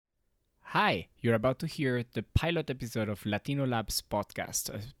Hi, you're about to hear the pilot episode of Latino Labs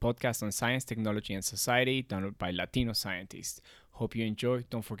podcast, a podcast on science, technology, and society done by Latino scientists. Hope you enjoy.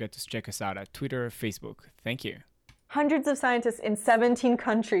 Don't forget to check us out at Twitter or Facebook. Thank you. Hundreds of scientists in 17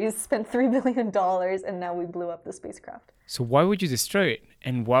 countries spent $3 billion, and now we blew up the spacecraft. So why would you destroy it?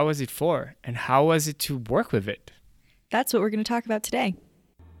 And what was it for? And how was it to work with it? That's what we're going to talk about today.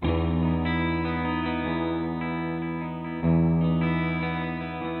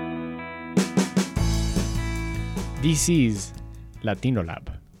 This is Latino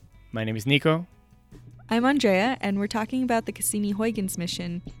Lab. My name is Nico. I'm Andrea, and we're talking about the Cassini-Huygens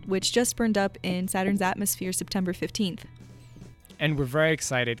mission, which just burned up in Saturn's atmosphere September 15th. And we're very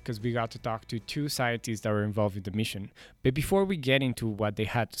excited because we got to talk to two scientists that were involved in the mission. But before we get into what they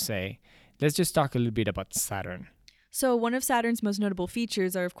had to say, let's just talk a little bit about Saturn. So one of Saturn's most notable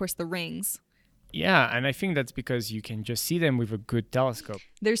features are, of course, the rings. Yeah, and I think that's because you can just see them with a good telescope.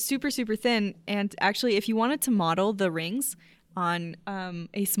 They're super, super thin, and actually, if you wanted to model the rings on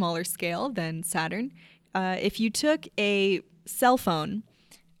a smaller scale than Saturn, if you took a cell phone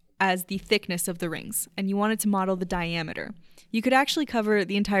as the thickness of the rings, and you wanted to model the diameter, you could actually cover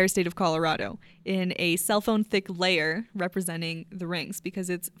the entire state of Colorado in a cell phone thick layer representing the rings, because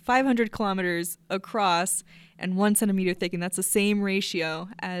it's 500 kilometers across and 1 centimeter thick, and that's the same ratio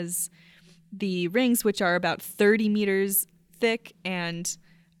as the rings, which are about 30 meters thick and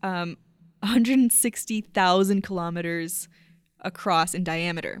 160,000 kilometers across in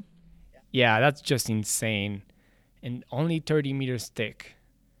diameter. Yeah, that's just insane. And only 30 meters thick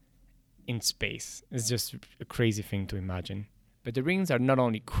in space. It's just a crazy thing to imagine. But the rings are not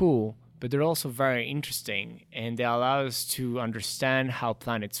only cool, but they're also very interesting, and they allow us to understand how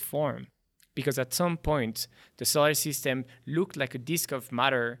planets form. Because at some point, the solar system looked like a disk of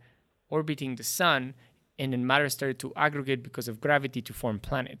matter orbiting the sun, and then matter started to aggregate because of gravity to form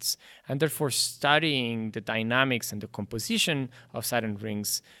planets. And therefore, studying the dynamics and the composition of Saturn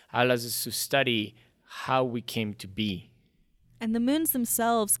rings allows us to study how we came to be. And the moons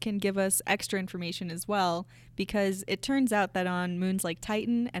themselves can give us extra information as well, because it turns out that on moons like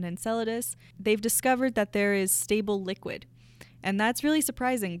Titan and Enceladus, they've discovered that there is stable liquid. And that's really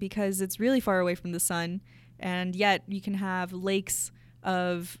surprising because it's really far away from the sun, and yet you can have lakes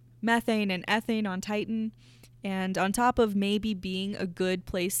of methane and ethane on Titan, and on top of maybe being a good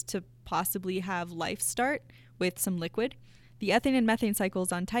place to possibly have life start with some liquid, the ethane and methane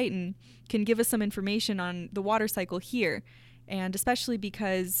cycles on Titan can give us some information on the water cycle here, and especially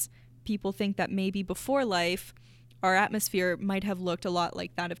because people think that maybe before life, our atmosphere might have looked a lot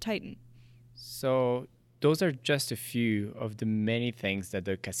like that of Titan. So those are just a few of the many things that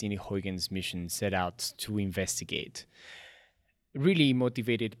the Cassini-Huygens mission set out to investigate. Really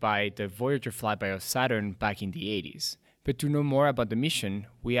motivated by the Voyager flyby of Saturn back in the 80s. But to know more about the mission,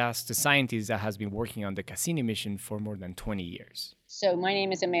 we asked the scientist that has been working on the Cassini mission for more than 20 years. So my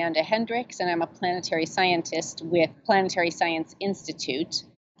name is Amanda Hendricks, and I'm a planetary scientist with Planetary Science Institute.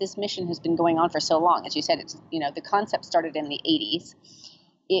 This mission has been going on for so long. As you said, the concept started in the 80s.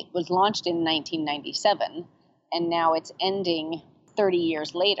 It was launched in 1997, and now it's ending 30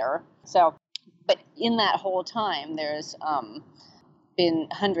 years later. But in that whole time, there's been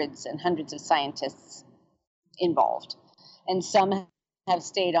hundreds and hundreds of scientists involved. And some have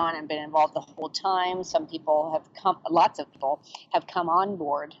stayed on and been involved the whole time. Lots of people have come on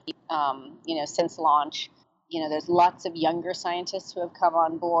board, since launch. There's lots of younger scientists who have come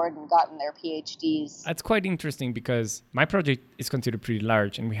on board and gotten their PhDs. That's quite interesting because my project is considered pretty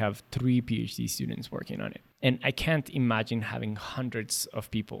large and we have 3 PhD students working on it. And I can't imagine having hundreds of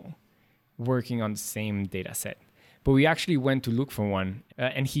people working on the same data set. But we actually went to look for one,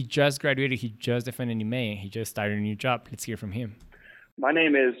 and he just graduated, he just defended in May, and he just started a new job. Let's hear from him. My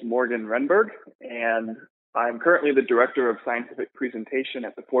name is Morgan Renberg, and I'm currently the Director of Scientific Presentation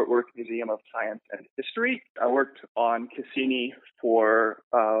at the Fort Worth Museum of Science and History. I worked on Cassini for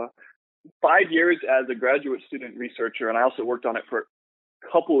 5 years as a graduate student researcher, and I also worked on it for a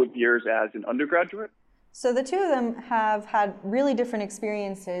couple of years as an undergraduate. So the two of them have had really different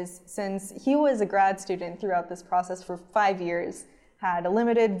experiences since he was a grad student throughout this process for 5 years, had a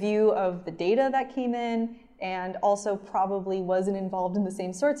limited view of the data that came in, and also probably wasn't involved in the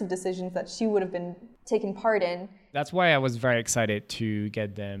same sorts of decisions that she would have been taking part in. That's why I was very excited to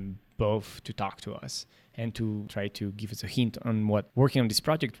get them both to talk to us and to try to give us a hint on what working on this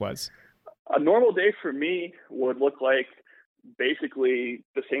project was. A normal day for me would look like basically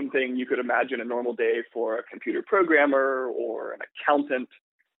the same thing you could imagine a normal day for a computer programmer or an accountant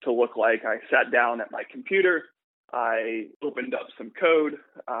to look like. I sat down at my computer, I opened up some code,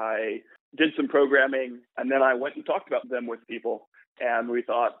 I did some programming, and then I went and talked about them with people. and we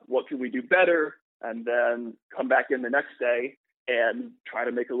thought, what can we do better? And then come back in the next day and try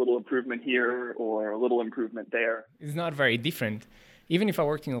to make a little improvement here or a little improvement there. It's not very different. Even if I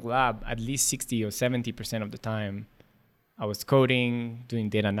worked in a lab, at least 60 or 70% of the time, I was coding, doing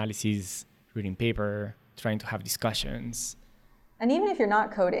data analysis, reading paper, trying to have discussions. And even if you're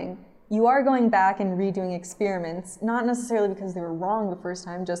not coding, you are going back and redoing experiments, not necessarily because they were wrong the first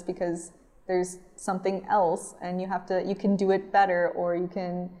time, just because there's something else and you can do it better, or you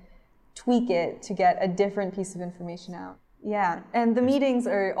can tweak it to get a different piece of information out. Yeah, and the meetings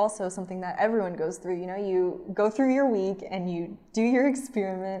are also something that everyone goes through. You know, you go through your week and you do your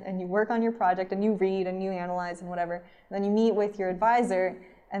experiment and you work on your project and you read and you analyze and whatever. And then you meet with your advisor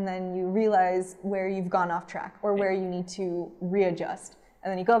and then you realize where you've gone off track or where you need to readjust.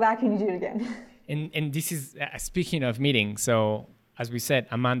 And then you go back and you do it again. And this is, speaking of meetings, so as we said,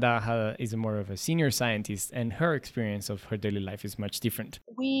 Amanda is more of a senior scientist, and her experience of her daily life is much different.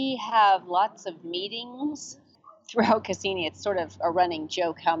 We have lots of meetings throughout Cassini. It's sort of a running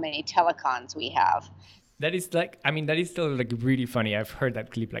joke how many telecons we have. That is still like really funny. I've heard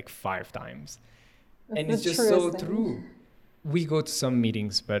that clip like 5 times. That's and it's just so true. We go to some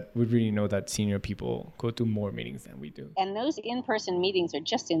meetings, but we really know that senior people go to more meetings than we do. And those in-person meetings are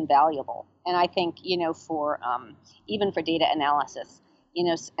just invaluable. And I think, for even for data analysis,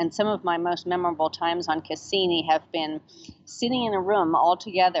 and some of my most memorable times on Cassini have been sitting in a room all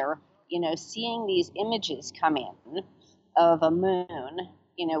together, seeing these images come in of a moon.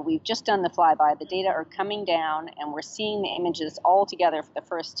 We've just done the flyby. The data are coming down, and we're seeing the images all together for the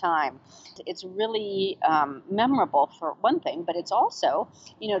first time. It's really memorable for one thing, but it's also,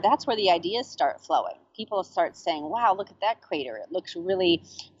 that's where the ideas start flowing. People start saying, wow, look at that crater. It looks really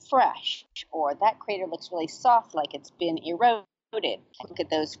fresh. Or that crater looks really soft, like it's been eroded. Look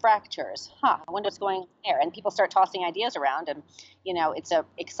at those fractures. I wonder what's going on there. And people start tossing ideas around, and, it's an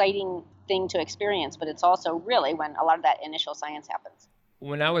exciting thing to experience, but it's also really when a lot of that initial science happens.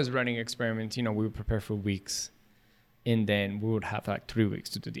 When I was running experiments, we would prepare for weeks, and then we would have like 3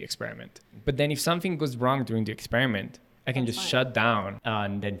 weeks to do the experiment. But then if something goes wrong during the experiment, I can just shut down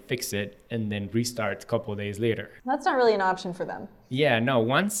and then fix it and then restart a couple of days later. That's not really an option for them. Yeah, no,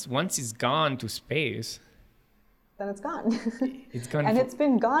 once it's gone to space, then it's gone. It's gone. And it's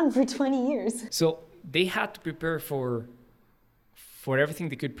been gone for 20 years. So they had to prepare for everything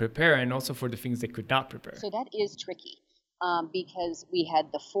they could prepare, and also for the things they could not prepare. So that is tricky. Because we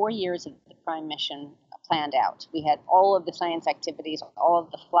had the 4 years of the Prime mission planned out. We had all of the science activities, all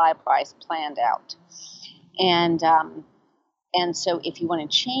of the flybys planned out. And so if you want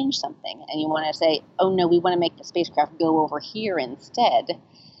to change something and you want to say, oh no, we want to make the spacecraft go over here instead,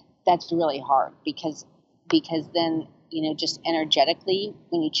 that's really hard because then, just energetically,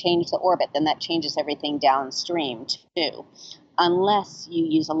 when you change the orbit, then that changes everything downstream too, unless you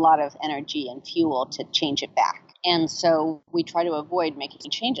use a lot of energy and fuel to change it back. And so we try to avoid making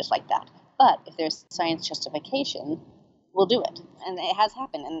changes like that. But if there's science justification, we'll do it. And it has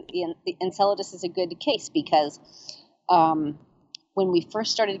happened. And Enceladus is a good case because when we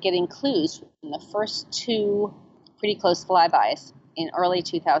first started getting clues from the first 2 pretty close flybys in early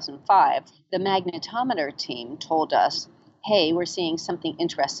 2005, the magnetometer team told us, hey, we're seeing something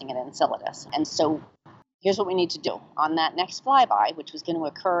interesting at Enceladus. And so here's what we need to do. On that next flyby, which was going to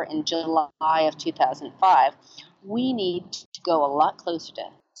occur in July of 2005, we need to go a lot closer to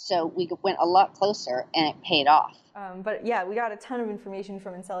it. So we went a lot closer, and it paid off. But yeah, we got a ton of information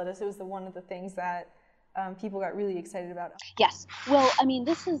from Enceladus. It was one of the things that people got really excited about. Yes. Well,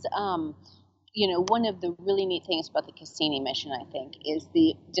 this is, one of the really neat things about the Cassini mission, I think, is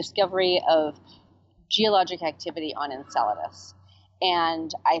the discovery of geologic activity on Enceladus.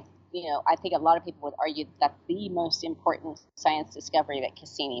 And I think a lot of people would argue that's the most important science discovery that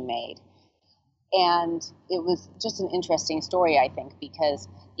Cassini made. And it was just an interesting story, I think, because,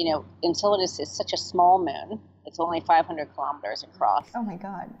 Enceladus is such a small moon. It's only 500 kilometers across. Oh my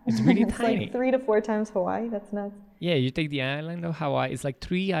God. It's really it's tiny. Like 3 to 4 times Hawaii. That's nuts. Yeah, you take the island of Hawaii. It's like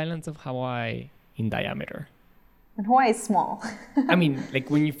 3 islands of Hawaii in diameter. And Hawaii is small.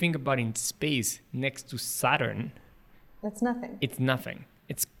 Like when you think about in space next to Saturn. It's nothing. It's nothing.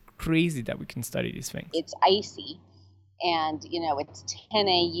 It's crazy that we can study these things. It's icy, and it's 10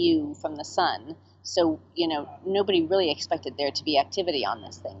 AU from the sun, so nobody really expected there to be activity on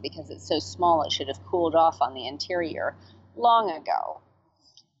this thing because it's so small. It should have cooled off on the interior long ago,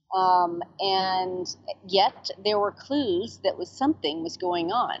 and yet there were clues that something was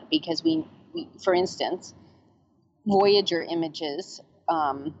going on because we for instance, Voyager images,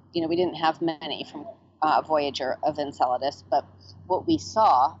 we didn't have many from Voyager of Enceladus, but what we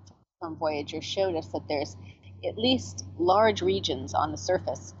saw from Voyager showed us that there's at least large regions on the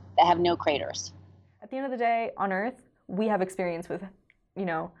surface that have no craters. At the end of the day, on Earth, we have experience with,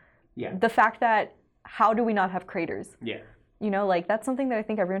 Yeah. the fact that how do we not have craters? Yeah. That's something that I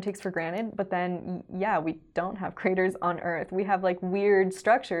think everyone takes for granted, but then, we don't have craters on Earth. We have weird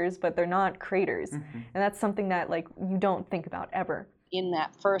structures, but they're not craters. Mm-hmm. And that's something that you don't think about ever. In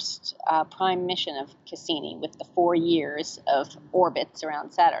that first prime mission of Cassini, with the 4 years of orbits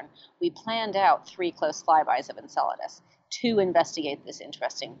around Saturn, we planned out 3 close flybys of Enceladus to investigate this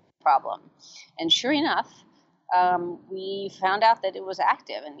interesting problem. And sure enough, we found out that it was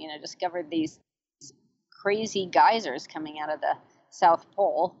active and, discovered these crazy geysers coming out of the South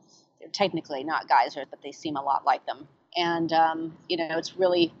Pole. They're technically not geysers, but they seem a lot like them. And, it's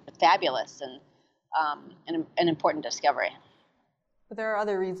really fabulous and an important discovery. But there are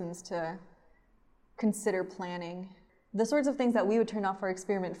other reasons to consider planning. The sorts of things that we would turn off our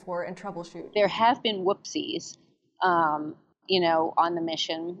experiment for and troubleshoot. There have been whoopsies, on the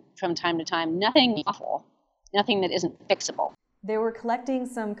mission from time to time. Nothing awful, nothing that isn't fixable. They were collecting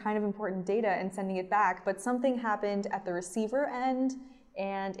some kind of important data and sending it back, but something happened at the receiver end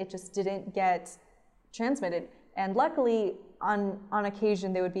and it just didn't get transmitted. And luckily, on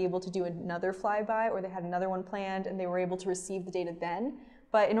occasion, they would be able to do another flyby, or they had another one planned and they were able to receive the data then.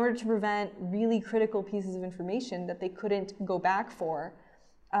 But in order to prevent really critical pieces of information that they couldn't go back for,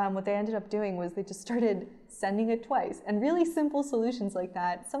 what they ended up doing was they just started sending it twice. And really simple solutions like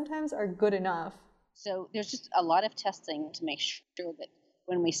that sometimes are good enough. So there's just a lot of testing to make sure that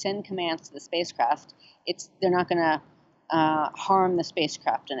when we send commands to the spacecraft, they're not going to harm the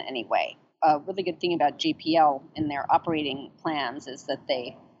spacecraft in any way. A really good thing about JPL in their operating plans is that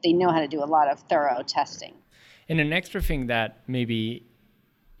they know how to do a lot of thorough testing. And an extra thing that maybe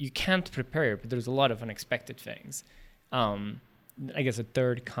you can't prepare, but there's a lot of unexpected things. I guess a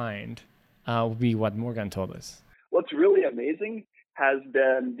third kind would be what Morgan told us. What's really amazing has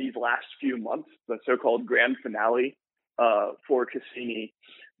been these last few months, the so-called grand finale for Cassini,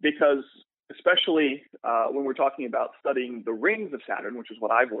 because especially when we're talking about studying the rings of Saturn, which is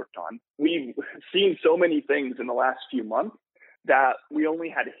what I've worked on, we've seen so many things in the last few months that we only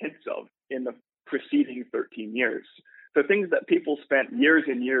had hints of in the preceding 13 years. So things that people spent years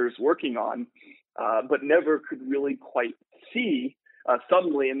and years working on, but never could really quite see,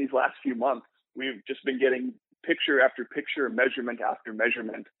 suddenly in these last few months, we've just been getting picture after picture, measurement after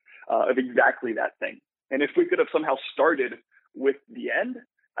measurement of exactly that thing. And if we could have somehow started with the end,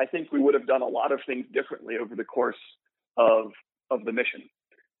 I think we would have done a lot of things differently over the course of the mission.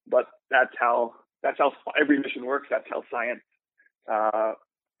 But that's how every mission works. That's how science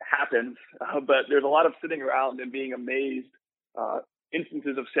happens. But there's a lot of sitting around and being amazed,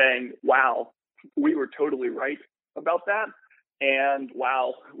 instances of saying, wow, we were totally right about that. And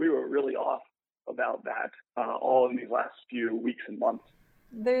wow, we were really off about that, all in these last few weeks and months.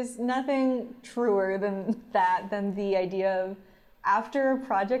 There's nothing truer than the idea of after a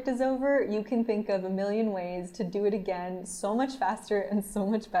project is over, you can think of a million ways to do it again so much faster and so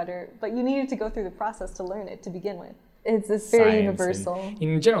much better, but you needed to go through the process to learn it to begin with. It's very universal.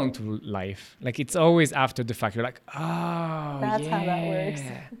 In general to life, it's always after the fact, you're like, oh, that's how that works.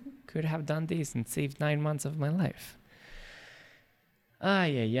 Could have done this and saved 9 months of my life.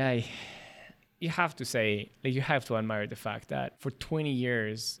 Ay. You have to say, you have to admire the fact that for 20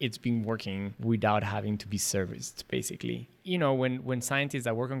 years, it's been working without having to be serviced, basically. When scientists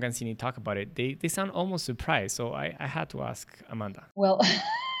that work on Cassini talk about it, they sound almost surprised. So I had to ask Amanda. Well,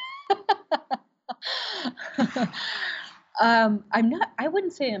 I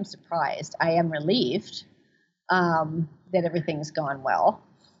wouldn't say I'm surprised. I am relieved that everything's gone well.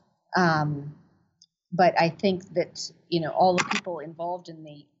 But I think that, all the people involved in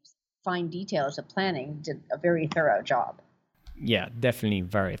the fine details of planning did a very thorough job. Yeah, definitely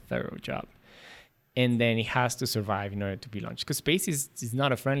very thorough job. And then it has to survive in order to be launched, because space is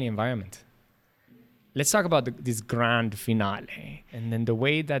not a friendly environment. Let's talk about this grand finale and then the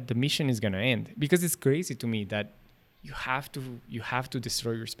way that the mission is going to end, because it's crazy to me that you have to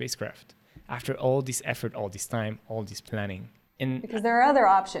destroy your spacecraft after all this effort, all this time, all this planning. And because there are other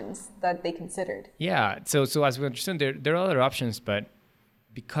options that they considered. Yeah, so as we understand, there are other options, but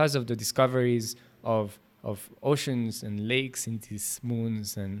because of the discoveries of oceans and lakes in these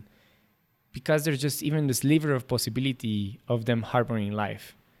moons, and because there's just even the sliver of possibility of them harboring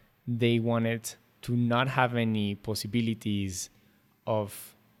life, they wanted to not have any possibilities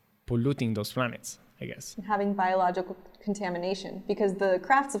of polluting those planets, I guess. Having biological contamination, because the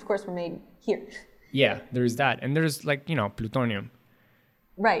crafts, of course, were made here. Yeah, there's that. And there's plutonium.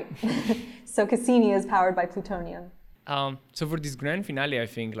 Right. So Cassini is powered by plutonium. So for this grand finale, I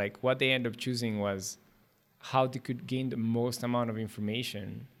think what they ended up choosing was how they could gain the most amount of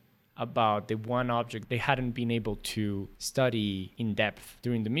information about the one object they hadn't been able to study in depth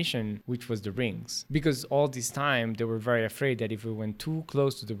during the mission, which was the rings. Because all this time, they were very afraid that if we went too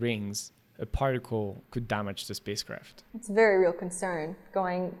close to the rings, a particle could damage the spacecraft. It's a very real concern.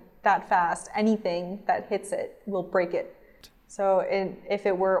 Going that fast, anything that hits it will break it. So if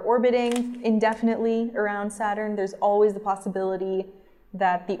it were orbiting indefinitely around Saturn, there's always the possibility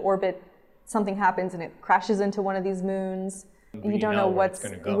that the orbit, something happens and it crashes into one of these moons. You don't know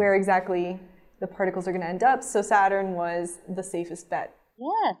where exactly the particles are going to end up. So Saturn was the safest bet.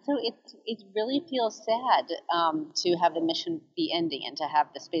 Yeah, so it really feels sad to have the mission be ending and to have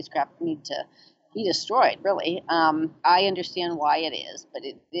the spacecraft need to be destroyed, really. I understand why it is, but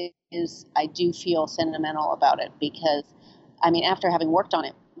it is, I do feel sentimental about it because, I mean, after having worked on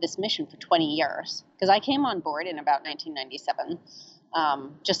this mission for 20 years, because I came on board in about 1997,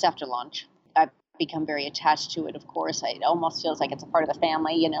 just after launch. I've become very attached to it, of course. It almost feels like it's a part of the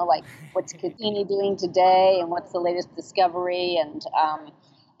family, you know, like what's Cassini doing today and what's the latest discovery. And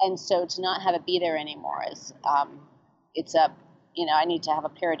so to not have it be there anymore is, I need to have a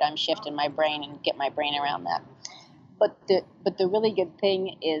paradigm shift in my brain and get my brain around that. But the really good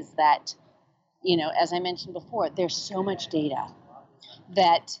thing is that, you know, as I mentioned before, there's so much data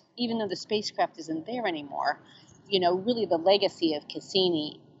that even though the spacecraft isn't there anymore, you know, really the legacy of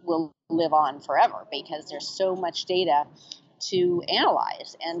Cassini will live on forever because there's so much data to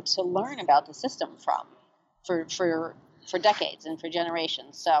analyze and to learn about the system from for decades and for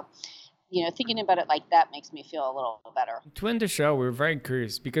generations. So, you know, thinking about it like that makes me feel a little better. To end the show, we're very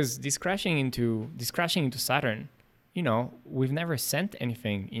curious because this crashing into Saturn, you know, we've never sent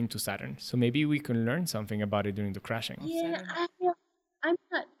anything into Saturn. So maybe we can learn something about it during the crashing. Yeah,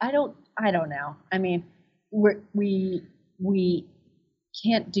 I don't know. I mean, we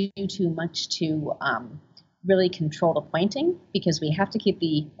can't do too much to really control the pointing because we have to keep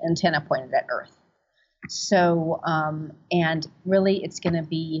the antenna pointed at Earth. So, and really it's going to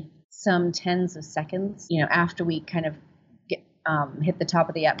be some tens of seconds, you know, after we kind of get, hit the top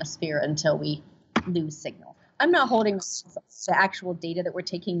of the atmosphere until we lose signal. I'm not holding the actual data that we're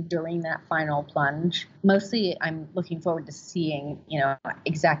taking during that final plunge. Mostly I'm looking forward to seeing, you know,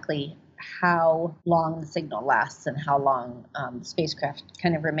 exactly how long the signal lasts and how long the spacecraft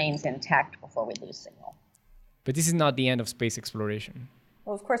kind of remains intact before we lose signal. But this is not the end of space exploration.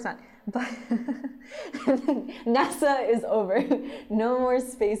 Well, of course not. But NASA is over. No more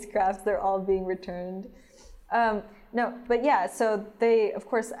spacecrafts. They're all being returned. No, but yeah, so they, of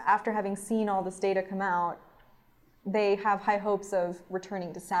course, after having seen all this data come out, they have high hopes of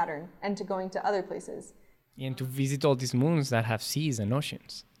returning to Saturn and to going to other places. And to visit all these moons that have seas and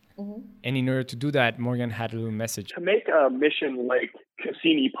oceans. Mm-hmm. And in order to do that, Morgan had a little message. To make a mission like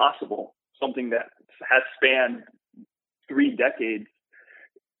Cassini possible, something that has spanned 3 decades,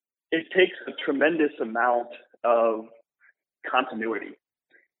 it takes a tremendous amount of continuity.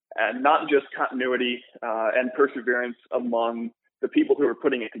 And not just continuity and perseverance among the people who are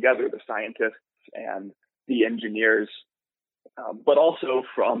putting it together, the scientists and the engineers, but also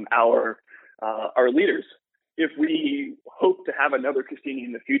from our leaders. If we hope to have another Cassini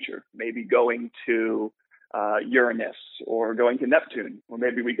in the future, maybe going to Uranus or going to Neptune, or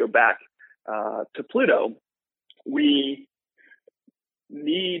maybe we go back to Pluto, we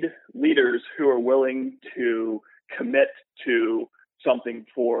need leaders who are willing to commit to something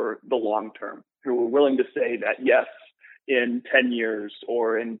for the long term, who are willing to say that, yes, in 10 years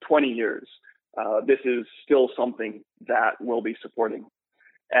or in 20 years, this is still something that we'll be supporting.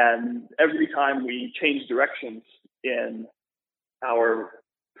 And every time we change directions in our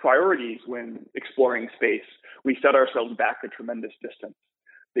priorities when exploring space, we set ourselves back a tremendous distance,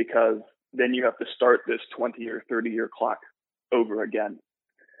 because then you have to start this 20 or 30-year clock over again.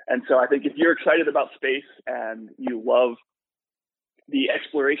 And so I think if you're excited about space and you love the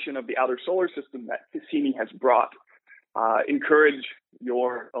exploration of the outer solar system that Cassini has brought, encourage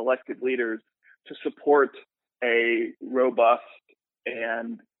your elected leaders to support a robust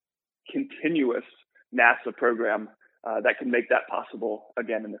and continuous NASA program that can make that possible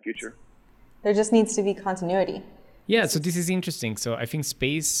again in the future. There just needs to be continuity. Yeah, so this is interesting. So I think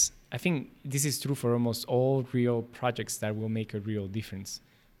this is true for almost all real projects that will make a real difference.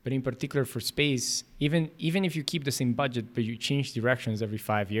 But in particular for space, even if you keep the same budget, but you change directions every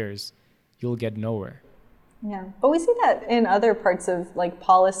 5 years, you'll get nowhere. Yeah, but we see that in other parts of like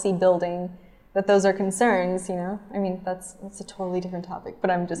policy building, that those are concerns, you know? I mean, that's a totally different topic,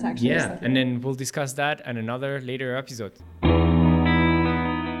 but I'm just actually... Yeah, and then we'll discuss that in another later episode.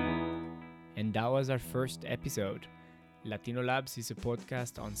 And that was our first episode. Latino Labs is a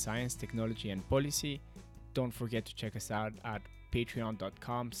podcast on science, technology, and policy. Don't forget to check us out at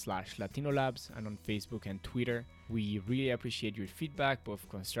patreon.com/LatinoLabs and on Facebook and Twitter. We really appreciate your feedback, both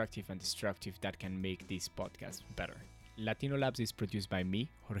constructive and destructive, that can make this podcast better. Latino Labs is produced by me,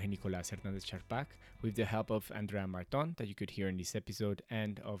 Jorge Nicolás Hernández Charpac, with the help of Andrea Marton, that you could hear in this episode,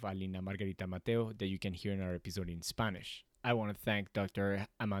 and of Alina Margarita Mateo, that you can hear in our episode in Spanish. I want to thank Dr.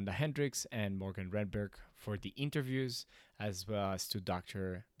 Amanda Hendricks and Morgan Renberg for the interviews, as well as to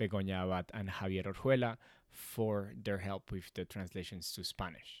Dr. Begoña Abad and Javier Orjuela for their help with the translations to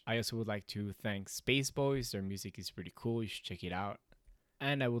Spanish. I also would like to thank Space Boys. Their music is pretty cool. You should check it out.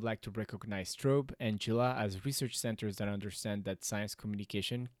 And I would like to recognize Strobe and Gila as research centers that understand that science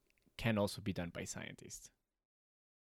communication can also be done by scientists.